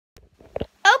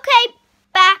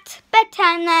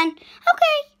time then.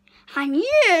 Okay. And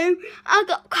you, I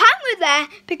got camera there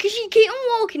because you keep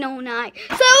on walking all night.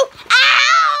 So,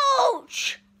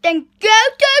 ouch! Then go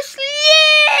to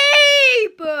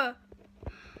sleep!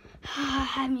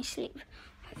 Have me sleep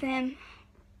with him.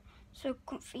 So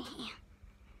comfy here.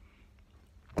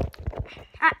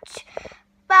 At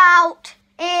about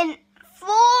in 4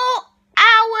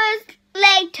 hours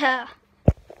later.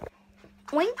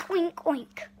 Wink, wink,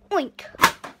 wink, wink.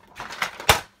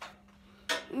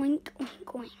 Wink,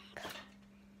 wink, wink.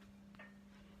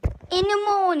 In the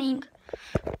morning.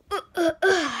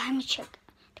 Let me check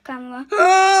the camera.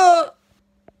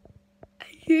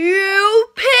 You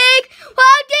pig!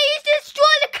 Why did you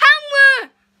destroy the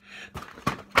camera?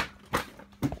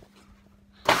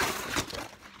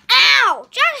 Ow!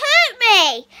 That hurt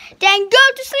me! Then go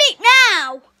to sleep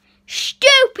now!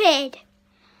 Stupid!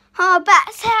 Oh,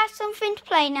 let's have something to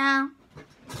play now.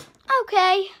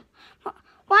 Okay.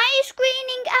 Why are you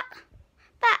screaming at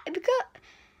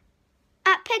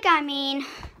Pig, I mean?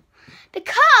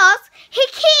 Because he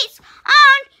keeps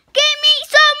on getting me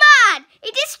so mad. He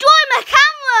destroyed my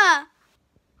camera.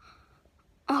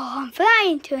 Oh, I'm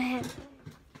flying to him.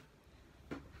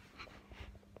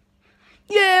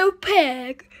 You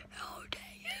pig. How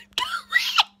dare you do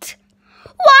it?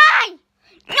 Why? Yum,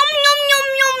 yum, yum,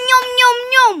 yum, yum, yum,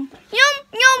 yum. Yum,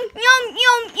 yum, yum,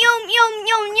 yum, yum, yum,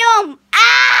 yum, yum.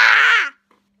 Ah!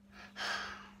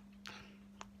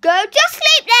 Go to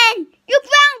sleep then. You're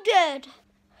grounded.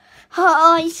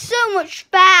 Oh, it's so much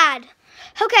bad.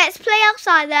 Okay, let's play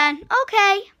outside then.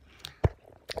 Okay.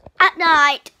 At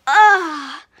night.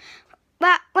 Oh,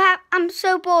 well, I'm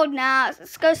so bored now.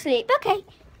 Let's go sleep. Okay.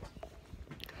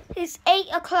 It's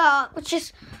 8 o'clock, which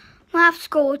is I have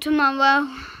school tomorrow.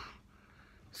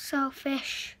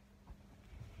 Selfish.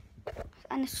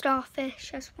 And a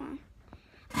starfish as well.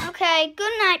 Okay,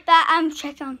 good night, Bat. I'm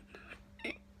checking.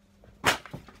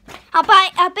 I'll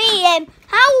beat him.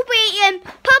 I will beat him.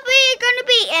 Probably gonna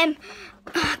beat him.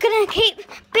 I'm gonna keep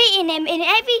beating him in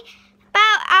every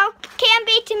bout. I'll keep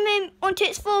beating him until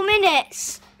it's 4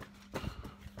 minutes.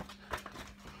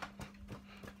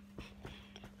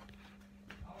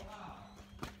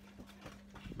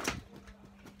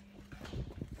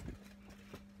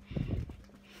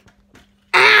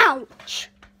 Ouch!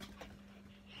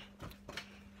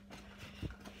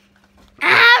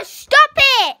 Ow, stop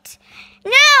it!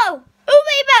 No! It'll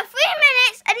be about 3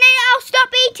 minutes and then I'll stop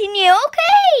eating you,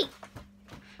 okay?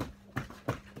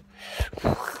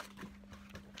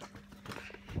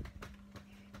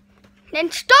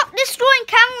 Then stop destroying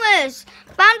cameras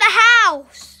around the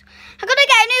house. I'm gonna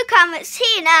get a new camera. It's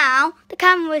here now. The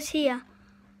camera's here.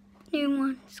 New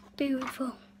one's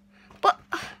beautiful. But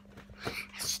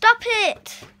stop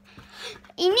it.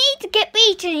 You need to get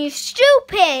beaten, you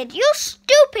stupid. You're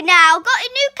stupid now. Got a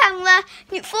new camera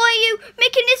for you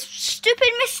making this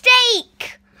stupid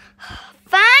mistake.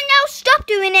 Fine, now stop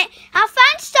doing it. I'll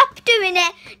fine stop doing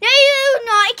it. No, you're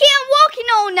not. You keep on walking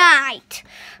all night.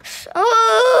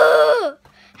 Oh,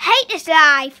 I hate this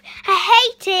life. I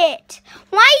hate it.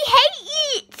 Why you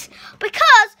hate it?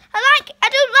 Because I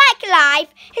don't like life.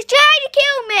 It's trying to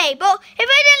kill me. But if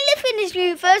I don't live in this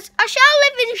universe, I shall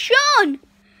live in the sun.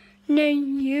 No,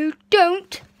 you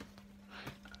don't.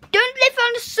 Don't live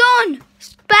on the sun.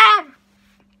 It's bad.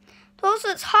 Also,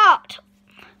 it's hot.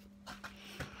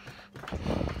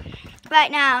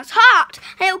 Right now, it's hot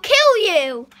and it'll kill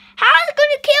you. How's it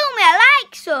going to kill me? I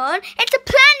like sun. It's a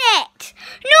planet.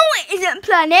 No, it isn't a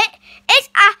planet. It's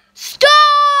a star.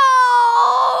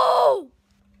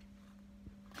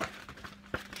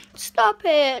 Stop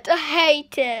it. I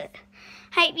hate it.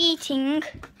 I hate eating.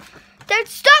 Don't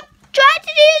stop trying to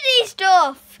do these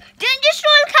stuff. Don't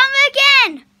destroy the camera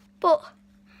again. But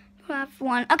we'll have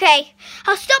one. Okay,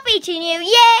 I'll stop eating you.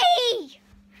 Yay!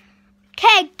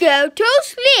 Okay, go to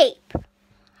sleep.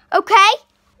 Okay?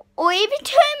 Or even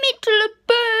turn me to a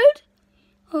bird.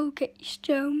 I'll get you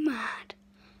so mad.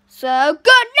 So,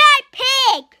 good night,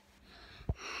 pig.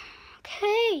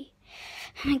 Okay.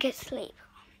 Let me get sleep.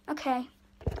 Okay.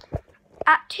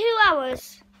 At 2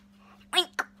 hours.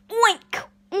 Wink, wink,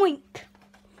 wink.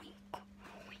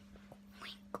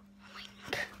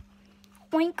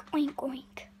 Wink, wink,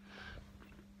 wink.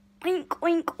 Wink,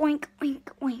 wink, wink,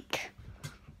 wink, wink.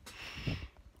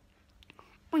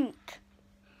 Wink,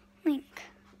 wink.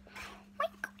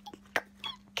 Wink, wink,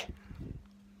 wink.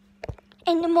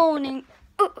 In the morning.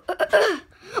 Wait,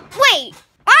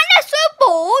 I'm not so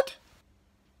bored.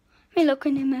 Let me look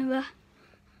in the mirror.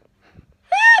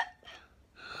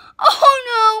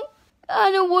 Oh no!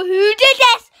 I know who did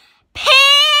this! Pig!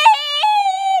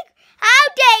 How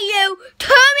dare you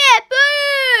turn me a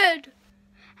bird!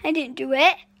 I didn't do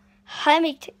it. Let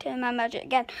me turn my magic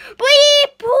again.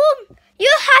 Bleep, boom.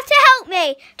 You have to help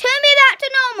me. Turn me back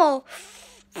to normal.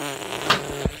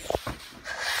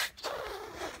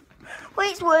 Well,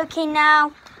 it's working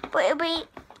now, but it'll be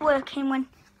working when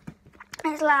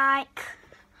it's like...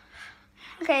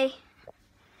 Okay.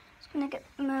 Just going to get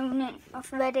the moment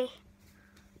off ready.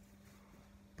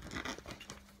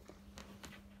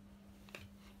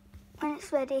 When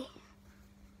it's ready.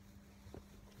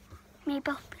 Maybe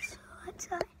I'll be so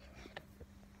outside.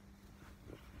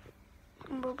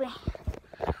 And we'll be...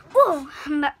 Whoa!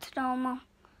 I'm back to normal.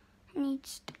 I need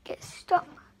to get stop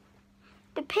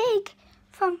the pig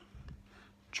from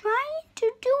trying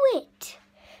to do it.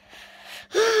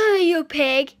 You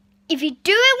pig. If you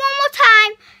do it one more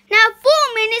time, now 4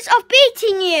 minutes of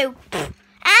beating you.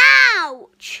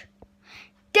 Ouch!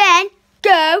 Then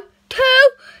go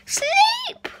to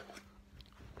sleep.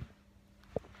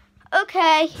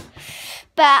 Okay,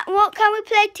 but what can we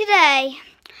play today?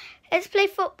 Let's play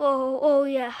football. Oh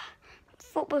yeah,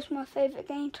 football's my favourite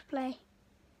game to play.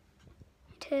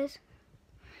 It is.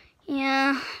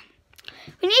 Yeah.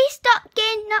 We need to stop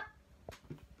getting up.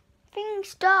 Things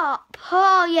stop.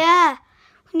 Oh yeah.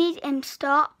 We need him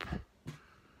stop.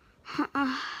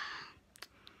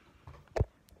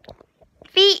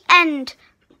 The end.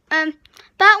 Bat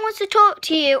wants to talk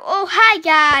to you. Oh hi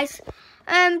guys.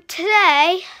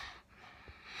 Today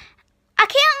I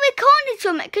can't record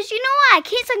something because you know what? I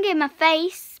keep on getting my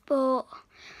face, but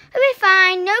it'll be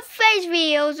fine. No face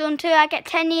reels until I get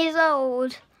 10 years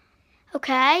old.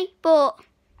 Okay, but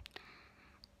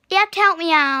you have to help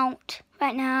me out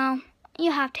right now.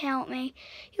 You have to help me.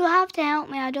 You have to help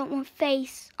me. I don't want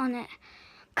face on it.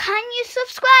 Can you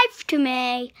subscribe to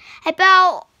me?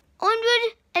 About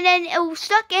 100 and then it will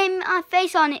start getting my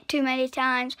face on it too many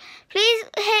times. Please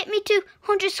hit me to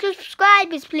 100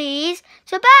 subscribers, please.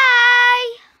 So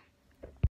bye.